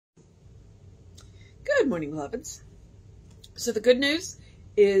Good morning, beloveds. So the good news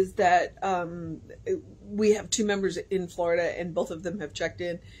is that we have two members in Florida, and both of them have checked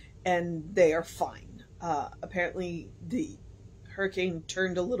in, and they are fine. Apparently, the hurricane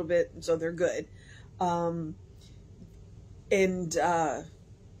turned a little bit, and so they're good.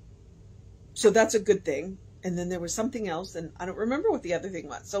 So that's a good thing. And then there was something else, and I don't remember what the other thing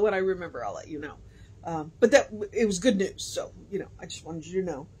was. So when I remember, I'll let you know. But it was good news. So, I just wanted you to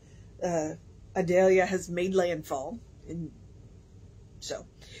know. Adelia has made landfall, and so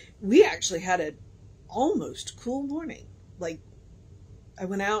we actually had an almost cool morning. Like, I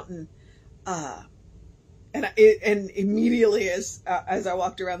went out and immediately as I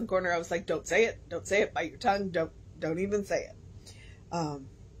walked around the corner, I was like, "Don't say it! Don't say it! Bite your tongue! Don't even say it!"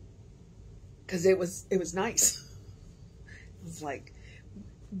 Because it was nice. It was like,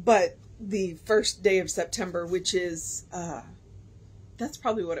 but the first day of September, which is that's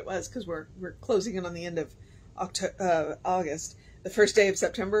probably what it was, because we're closing in on the end of August. The first day of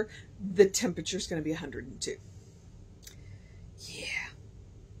September, the temperature is going to be 102. Yeah.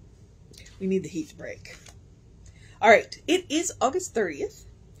 We need the heat to break. All right. It is August 30th.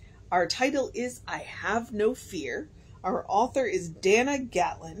 Our title is I Have No Fear. Our author is Dana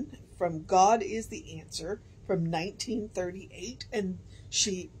Gatlin from God is the Answer from 1938. And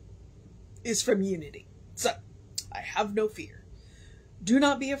she is from Unity. So, I have no fear. Do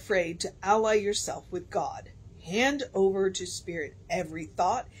not be afraid to ally yourself with God. Hand over to Spirit every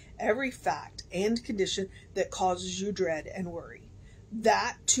thought, every fact, and condition that causes you dread and worry.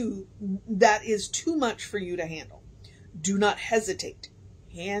 That is too much for you to handle. Do not hesitate.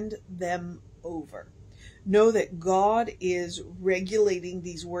 Hand them over. Know that God is regulating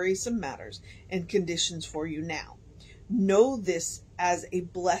these worrisome matters and conditions for you now. Know this as a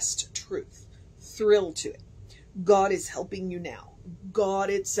blessed truth. Thrill to it. God is helping you now.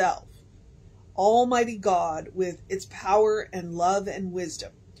 God itself, Almighty God, with its power and love and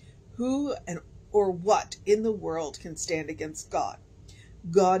wisdom. Who or what in the world can stand against God?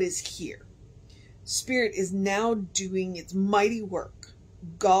 God is here. Spirit is now doing its mighty work.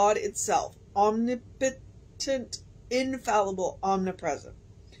 God itself, omnipotent, infallible, omnipresent.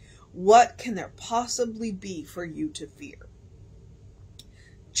 What can there possibly be for you to fear?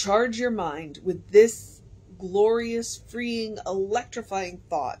 Charge your mind with this glorious, freeing, electrifying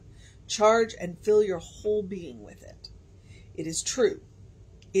thought. Charge and fill your whole being with it. It is true.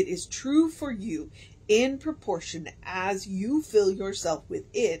 It is true for you in proportion as you fill yourself with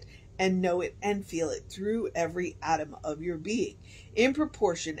it and know it and feel it through every atom of your being. In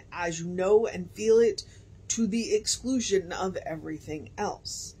proportion as you know and feel it to the exclusion of everything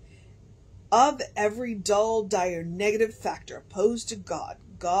else. Of every dull, dire, negative factor opposed to God,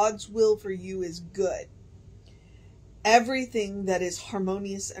 God's will for you is good. Everything that is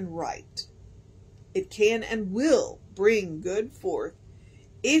harmonious and right. It can and will bring good forth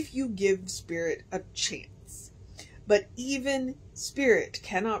if you give Spirit a chance. But even Spirit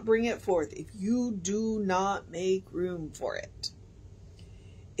cannot bring it forth if you do not make room for it.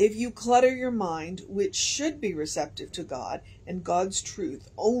 If you clutter your mind, which should be receptive to God and God's truth,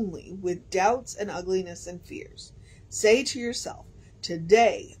 only with doubts and ugliness and fears, say to yourself,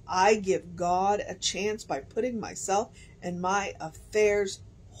 today I give God a chance by putting myself and my affairs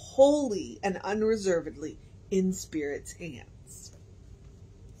wholly and unreservedly in Spirit's hands.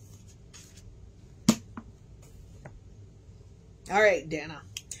 All right, Dana.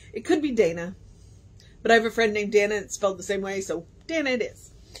 It could be Dana, but I have a friend named Dana. It's spelled the same way, so Dana it is.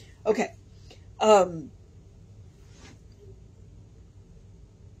 Okay.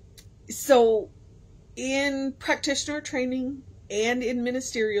 So in practitioner training and in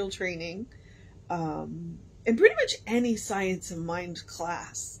ministerial training, and pretty much any science of mind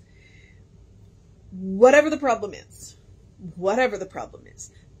class, whatever the problem is,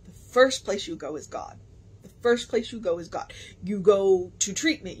 the first place you go is God. The first place you go is God. You go to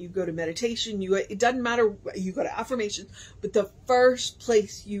treatment, you go to meditation, it doesn't matter, you go to affirmation, but the first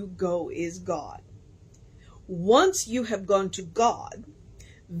place you go is God. Once you have gone to God,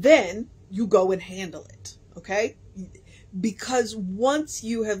 then you go and handle it, okay? Because once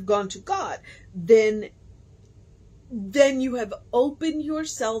you have gone to God, then you have opened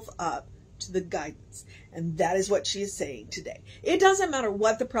yourself up to the guidance. And that is what she is saying today. It doesn't matter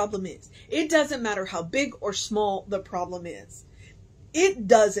what the problem is. It doesn't matter how big or small the problem is. It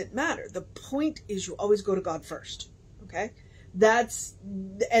doesn't matter. The point is you always go to God first. Okay? That is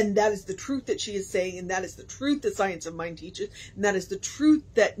the truth that she is saying, and that is the truth that Science of Mind teaches, and that is the truth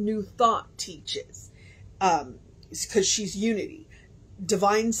that New Thought teaches. Because she's Unity.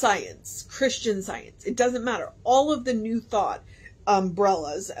 Divine Science, Christian Science, it doesn't matter. All of the New Thought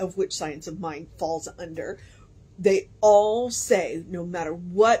umbrellas of which science of mind falls under, they all say no matter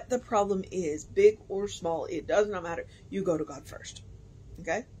what the problem is, big or small, it does not matter. You go to God first.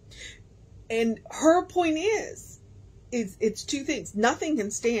 Okay? And her point is it's two things. Nothing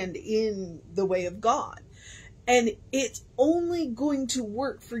can stand in the way of God. And it's only going to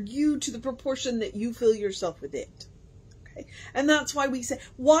work for you to the proportion that you fill yourself with it. Okay? And that's why we say,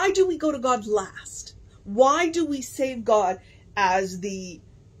 why do we go to God last? Why do we save God as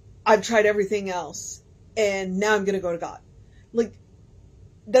I've tried everything else and now I'm going to go to God? Like,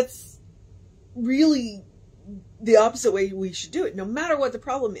 that's really the opposite way we should do it, no matter what the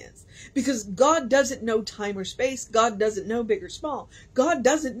problem is. Because God doesn't know time or space. God doesn't know big or small. God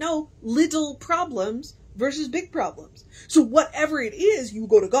doesn't know little problems versus big problems. So whatever it is, you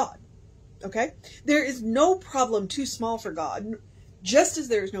go to God. Okay? There is no problem too small for God, just as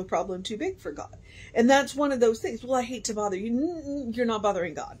there is no problem too big for God. And that's one of those things. Well, I hate to bother you. You're not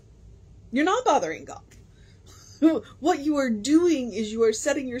bothering God. You're not bothering God. What you are doing is you are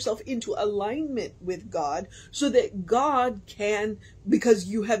setting yourself into alignment with God so that God can, because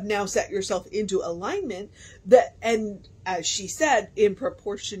you have now set yourself into alignment, that, and as she said, in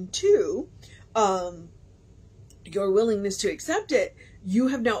proportion to your willingness to accept it, you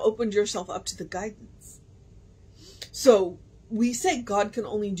have now opened yourself up to the guidance. So we say God can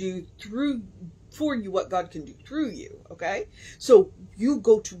only do for you what God can do through you, okay? So you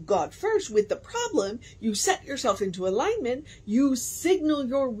go to God first with the problem, you set yourself into alignment, you signal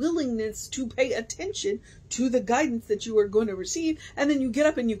your willingness to pay attention to the guidance that you are going to receive, and then you get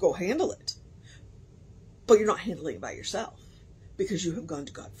up and you go handle it. But you're not handling it by yourself because you have gone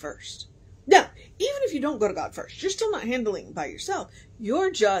to God first. Now, even if you don't go to God first, you're still not handling by yourself. You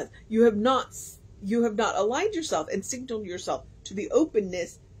have not aligned yourself and signaled yourself to the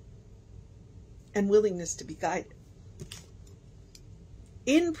openness and willingness to be guided.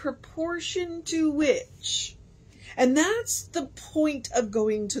 In proportion to which, and that's the point of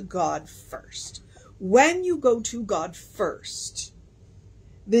going to God first. When you go to God first,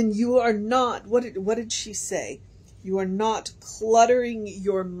 then you are not, what did she say? You are not cluttering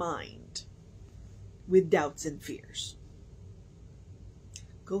your mind with doubts and fears.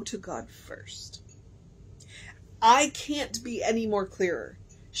 Go to God first. I can't be any more clearer.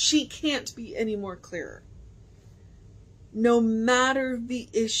 She can't be any more clearer. No matter the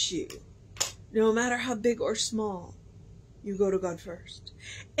issue, no matter how big or small, you go to God first.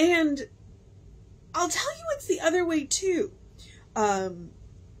 And I'll tell you it's the other way too. The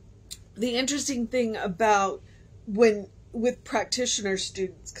interesting thing about with practitioner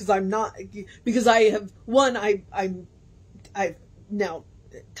students, I've now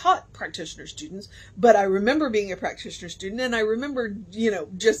taught practitioner students, but I remember being a practitioner student, and I remember,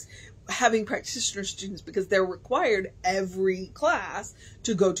 just having practitioner students because they're required every class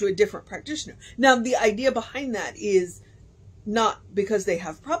to go to a different practitioner. Now, the idea behind that is not because they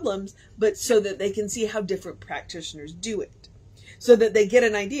have problems, but so that they can see how different practitioners do it. So that they get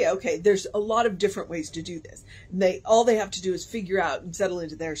an idea, okay, there's a lot of different ways to do this. And all they have to do is figure out and settle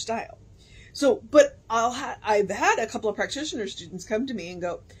into their style. So, but I've had a couple of practitioner students come to me and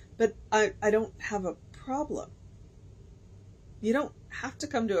go, but I don't have a problem. You don't have to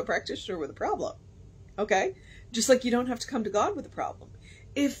come to a practitioner with a problem. Okay? Just like you don't have to come to God with a problem.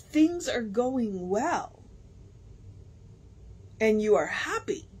 If things are going well and you are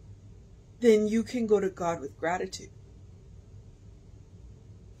happy, then you can go to God with gratitude.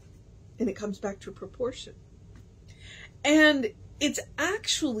 And it comes back to proportion. And it's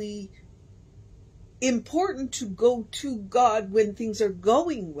actually important to go to God when things are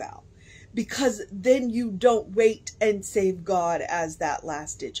going well, because then you don't wait and save God as that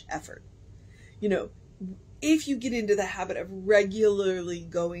last-ditch effort. If you get into the habit of regularly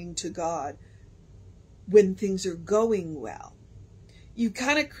going to God when things are going well, you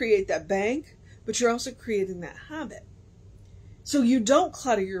kind of create that bank, but you're also creating that habit. So you don't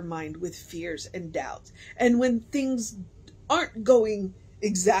clutter your mind with fears and doubts. And when things aren't going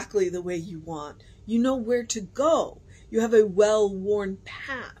exactly the way you want, you know where to go. You have a well-worn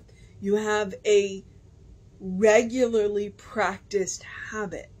path. You have a regularly practiced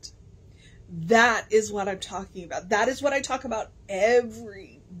habit. That is what I'm talking about. That is what I talk about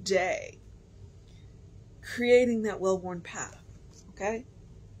every day. Creating that well-worn path. Okay?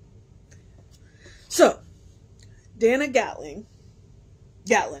 So, Dana Gatlin,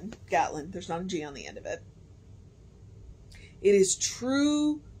 there's not a G on the end of it. It is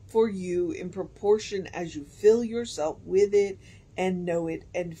true for you in proportion as you fill yourself with it and know it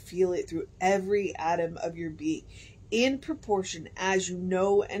and feel it through every atom of your being. In proportion as you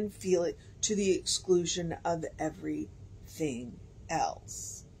know and feel it to the exclusion of everything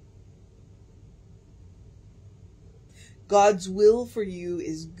else. God's will for you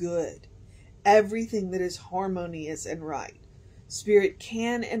is good. Everything that is harmonious and right. Spirit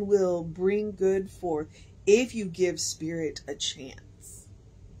can and will bring good forth if you give Spirit a chance.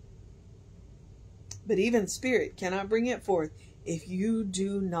 But even Spirit cannot bring it forth if you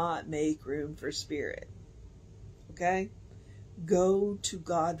do not make room for Spirit. Okay? Go to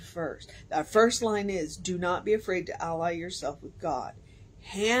God first. That first line is, do not be afraid to ally yourself with God.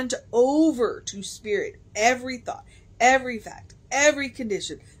 Hand over to Spirit every thought, every fact, every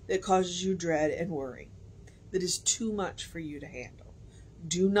condition that causes you dread and worry, that is too much for you to handle.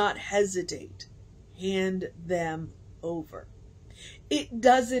 Do not hesitate. Hand them over. It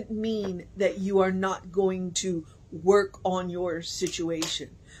doesn't mean that you are not going to work on your situation.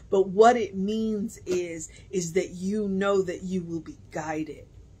 But what it means is that you know that you will be guided.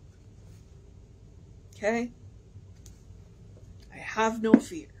 Okay? I have no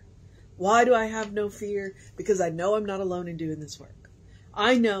fear. Why do I have no fear? Because I know I'm not alone in doing this work.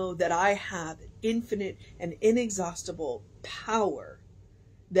 I know that I have infinite and inexhaustible power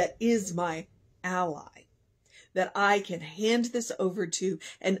that is my ally, that I can hand this over to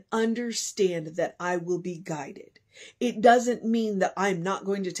and understand that I will be guided. It doesn't mean that I'm not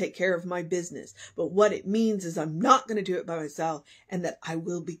going to take care of my business, but what it means is I'm not going to do it by myself and that I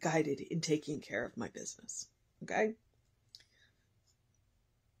will be guided in taking care of my business. Okay?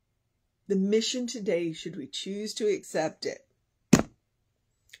 The mission today, should we choose to accept it,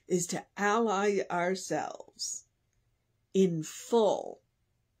 is to ally ourselves in full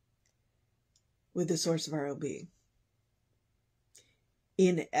with the source of our own being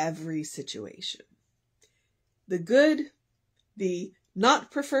in every situation. The good, the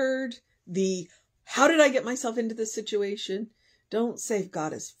not preferred, the how did I get myself into this situation? Don't save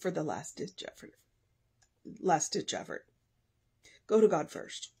God as for the last ditch effort. Go to God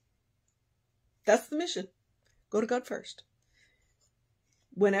first. That's the mission. Go to God first.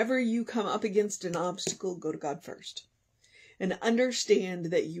 Whenever you come up against an obstacle, go to God first. And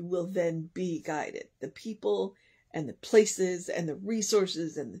understand that you will then be guided. The people and the places and the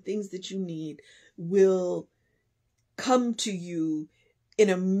resources and the things that you need will come to you in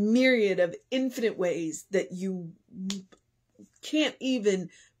a myriad of infinite ways that you can't even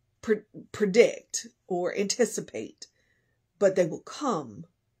predict or anticipate. But they will come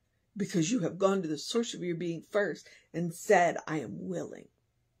because you have gone to the source of your being first and said, I am willing.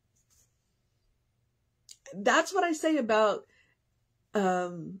 That's what I say about,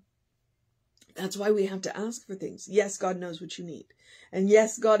 that's why we have to ask for things. Yes, God knows what you need. And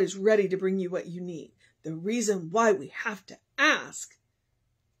yes, God is ready to bring you what you need. The reason why we have to ask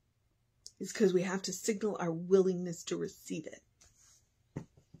is because we have to signal our willingness to receive it.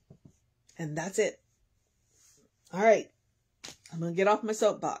 And that's it. All right. I'm going to get off my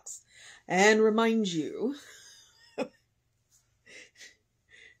soapbox and remind you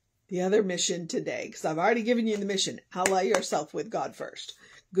the other mission today, because I've already given you the mission. Ally yourself with God first.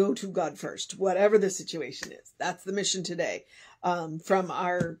 Go to God first, whatever the situation is. That's the mission today. From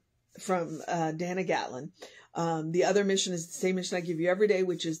Dana Gatlin. The other mission is the same mission I give you every day,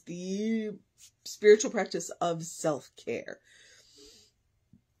 which is the spiritual practice of self-care.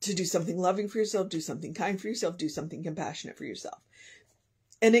 To do something loving for yourself, do something kind for yourself, do something compassionate for yourself.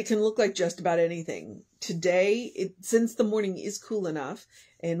 And it can look like just about anything. Today, since the morning is cool enough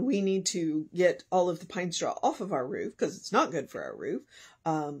and we need to get all of the pine straw off of our roof because it's not good for our roof.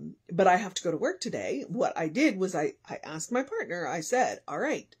 But I have to go to work today. What I did was I asked my partner, I said, all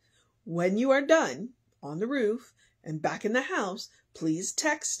right, when you are done on the roof and back in the house, please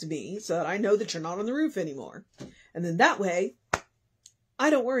text me so that I know that you're not on the roof anymore. And then that way, I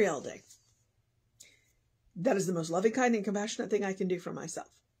don't worry all day. That is the most loving, kind, and compassionate thing I can do for myself.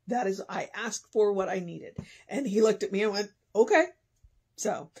 That is, I asked for what I needed. And he looked at me and went, okay.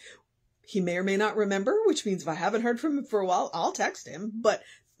 So he may or may not remember, which means if I haven't heard from him for a while, I'll text him. But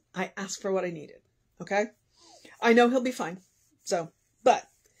I asked for what I needed. Okay? I know he'll be fine. So, but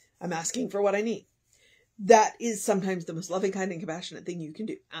I'm asking for what I need. That is sometimes the most loving, kind, and compassionate thing you can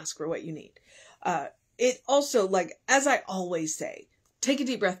do. Ask for what you need. It also, like, as I always say, take a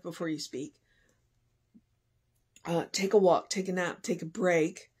deep breath before you speak. Take a walk, take a nap, take a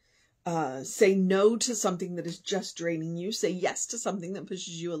break. Say no to something that is just draining you. Say yes to something that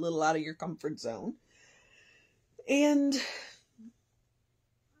pushes you a little out of your comfort zone. And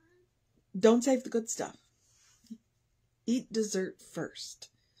don't save the good stuff. Eat dessert first.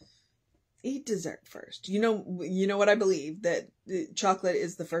 Eat dessert first. You know what I believe, that chocolate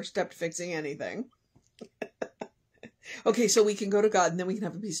is the first step to fixing anything. Okay, so we can go to God and then we can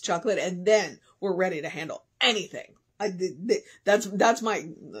have a piece of chocolate and then we're ready to handle anything. That's my,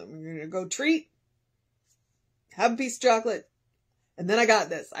 I'm going to go treat, have a piece of chocolate, and then I got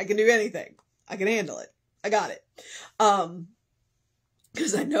this. I can do anything. I can handle it. I got it.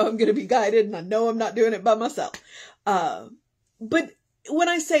 Because I know I'm going to be guided, and I know I'm not doing it by myself. But when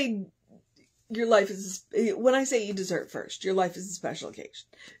I say when I say eat dessert first, your life is a special occasion.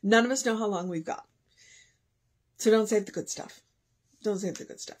 None of us know how long we've got. So don't save the good stuff. Don't save the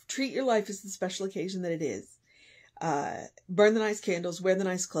good stuff. Treat your life as the special occasion that it is. Burn the nice candles, wear the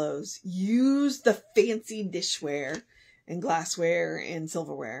nice clothes, use the fancy dishware and glassware and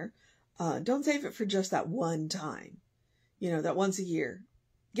silverware. Don't save it for just that one time. That once a year.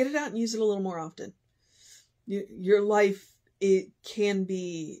 Get it out and use it a little more often. Your life, it can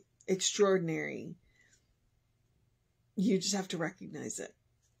be extraordinary. You just have to recognize it.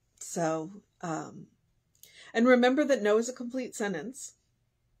 So, and remember that no is a complete sentence.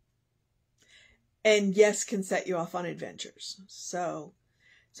 And yes can set you off on adventures. So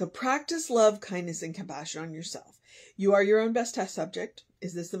practice love, kindness, and compassion on yourself. You are your own best test subject.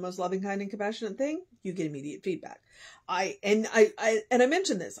 Is this the most loving, kind, and compassionate thing? You get immediate feedback. I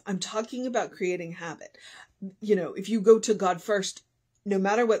mentioned this. I'm talking about creating habit. If you go to God first, no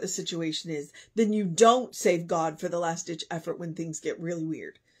matter what the situation is, then you don't save God for the last ditch effort when things get really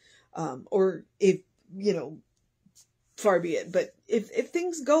weird. Or if, far be it. But if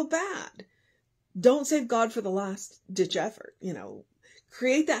things go bad, don't save God for the last ditch effort.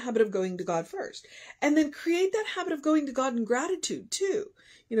 Create that habit of going to God first. And then create that habit of going to God in gratitude too.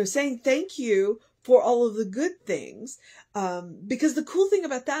 Saying thank you for all of the good things. Because the cool thing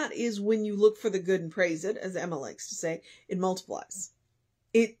about that is when you look for the good and praise it, as Emma likes to say, it multiplies.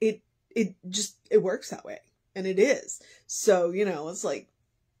 It works that way. And it is. So, it's like,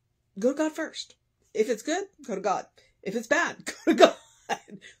 go to God first. If it's good, go to God. If it's bad, go to God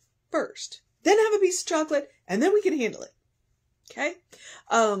first. Then have a piece of chocolate, and then we can handle it. Okay?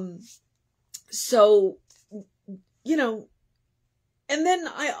 So, and then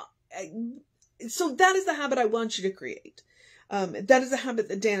so that is the habit I want you to create. That is the habit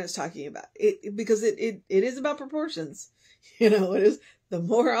that Dan is talking about. Because it is about proportions. It is, the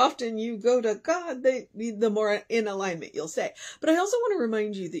more often you go to God, the more in alignment you'll stay. But I also want to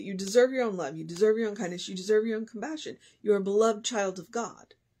remind you that you deserve your own love. You deserve your own kindness. You deserve your own compassion. You're a beloved child of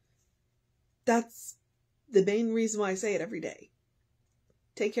God. That's the main reason why I say it every day.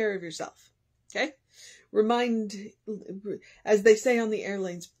 Take care of yourself. Okay? Remind, as they say on the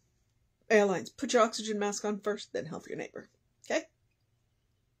airlines, put your oxygen mask on first, then help your neighbor. Okay?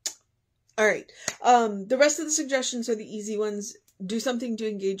 All right. The rest of the suggestions are the easy ones. Do something to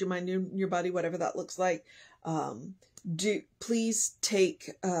engage your mind and your body, whatever that looks like. Please take,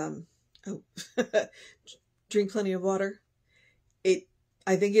 drink plenty of water.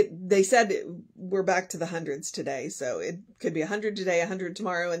 They said we're back to the hundreds today. So it could be 100 today, 100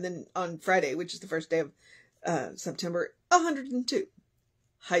 tomorrow. And then on Friday, which is the first day of September, 102.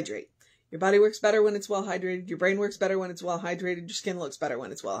 Hydrate. Your body works better when it's well hydrated. Your brain works better when it's well hydrated. Your skin looks better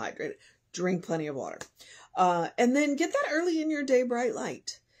when it's well hydrated. Drink plenty of water. And then get that early in your day bright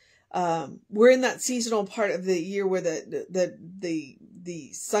light. We're in that seasonal part of the year where the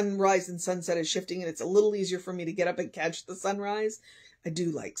sunrise and sunset is shifting, and it's a little easier for me to get up and catch the sunrise. I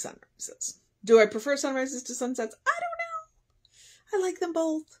do like sunrises. Do I prefer sunrises to sunsets? I don't know. I like them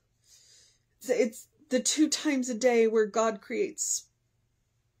both. It's the 2 times a day where God creates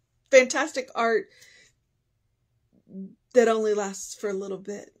fantastic art that only lasts for a little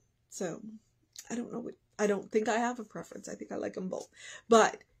bit. So I don't know. I don't think I have a preference. I think I like them both.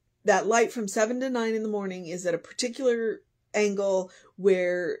 But that light from 7 to 9 in the morning is at a particular angle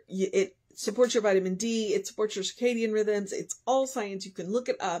where it supports your vitamin D. It supports your circadian rhythms. It's all science. You can look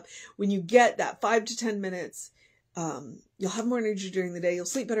it up. When you get that 5 to 10 minutes, you'll have more energy during the day. You'll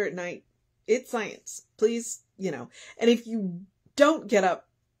sleep better at night. It's science. Please, And if you don't get up,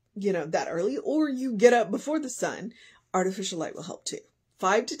 that early, or you get up before the sun, artificial light will help too.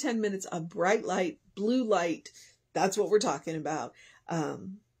 5 to 10 minutes of bright light, blue light. That's what we're talking about.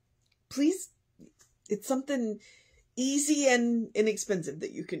 Please, it's something easy and inexpensive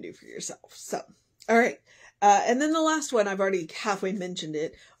that you can do for yourself. So, all right. And then the last one, I've already halfway mentioned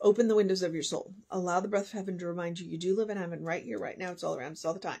it. Open the windows of your soul. Allow the breath of heaven to remind you do live in heaven right here, right now. It's all around us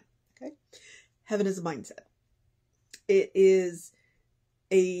all the time. Okay. Heaven is a mindset. It's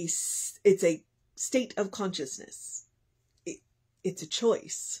a state of consciousness. It's a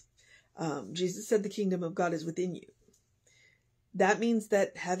choice. Jesus said the kingdom of God is within you. That means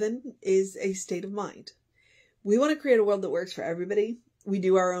that heaven is a state of mind. We want to create a world that works for everybody. We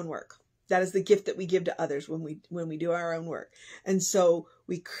do our own work. That is the gift that we give to others when we do our own work. And so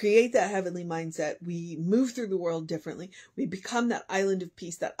we create that heavenly mindset. We move through the world differently. We become that island of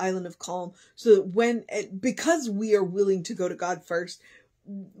peace, that island of calm. So that because we are willing to go to God first,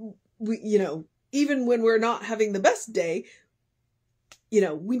 even when we're not having the best day, we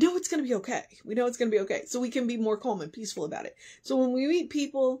know it's going to be okay. We know it's going to be okay. So we can be more calm and peaceful about it. So when we meet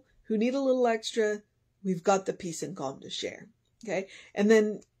people who need a little extra, we've got the peace and calm to share. Okay. And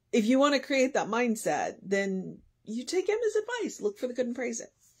then if you want to create that mindset, then you take Emma's advice. Look for the good and praise it.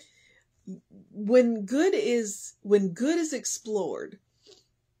 When good is explored,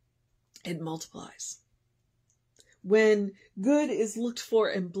 it multiplies. When good is looked for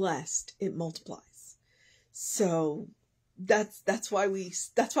and blessed, it multiplies. So that's why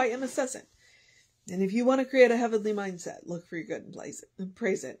Emma says it. And if you want to create a heavenly mindset, look for your good and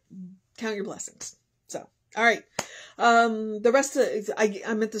praise it. Count your blessings. So, all right. The rest of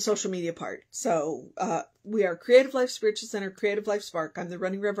I'm at the social media part. So, we are Creative Life Spiritual Center, Creative Life Spark. I'm the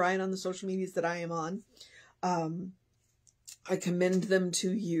running Rev Ryan on the social medias that I am on. I commend them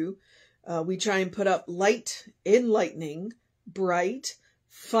to you. We try and put up light, enlightening, bright,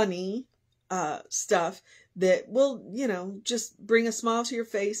 funny, stuff that will, just bring a smile to your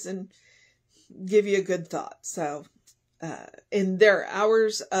face and give you a good thought. So, and there are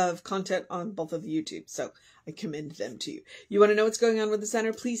hours of content on both of the YouTube. So I commend them to you. You want to know what's going on with the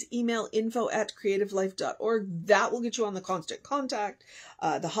center? Please email info@creativelife.org. That will get you on the constant contact.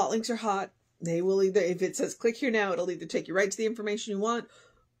 The hot links are hot. They will either, if it says click here now, it'll either take you right to the information you want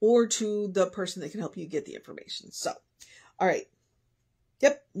or to the person that can help you get the information. So, all right.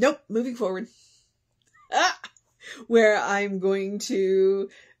 Yep. Nope. Moving forward. Where I'm going to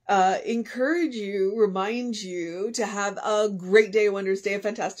encourage you, remind you to have a great day, a wondrous day, a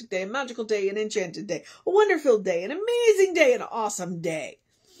fantastic day, a magical day, an enchanted day, a wonder-filled day, an amazing day, an awesome day.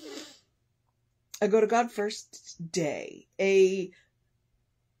 A go to God first day, a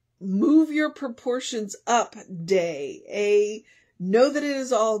move your proportions up day, a know that it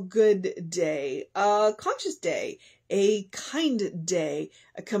is all good day, a conscious day, a kind day,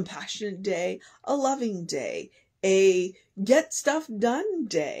 a compassionate day, a loving day, a get stuff done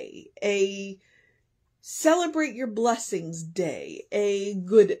day, a celebrate your blessings day, a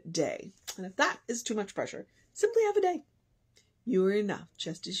good day. And if that is too much pressure, simply have a day. You are enough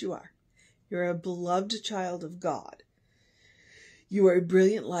just as you are. You're a beloved child of God. You are a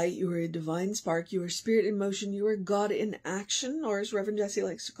brilliant light. You are a divine spark. You are spirit in motion. You are God in action, or as Reverend Jesse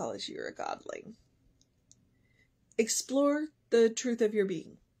likes to call it, you are a godling. Explore the truth of your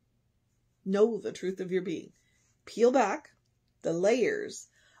being. Know the truth of your being. Peel back the layers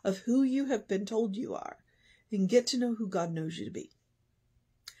of who you have been told you are and get to know who God knows you to be.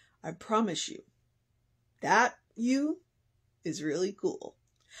 I promise you, that you is really cool.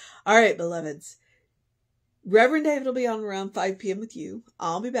 All right, beloveds. Reverend David will be on around 5 p.m. with you.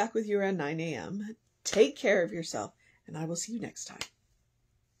 I'll be back with you around 9 a.m. Take care of yourself, and I will see you next time.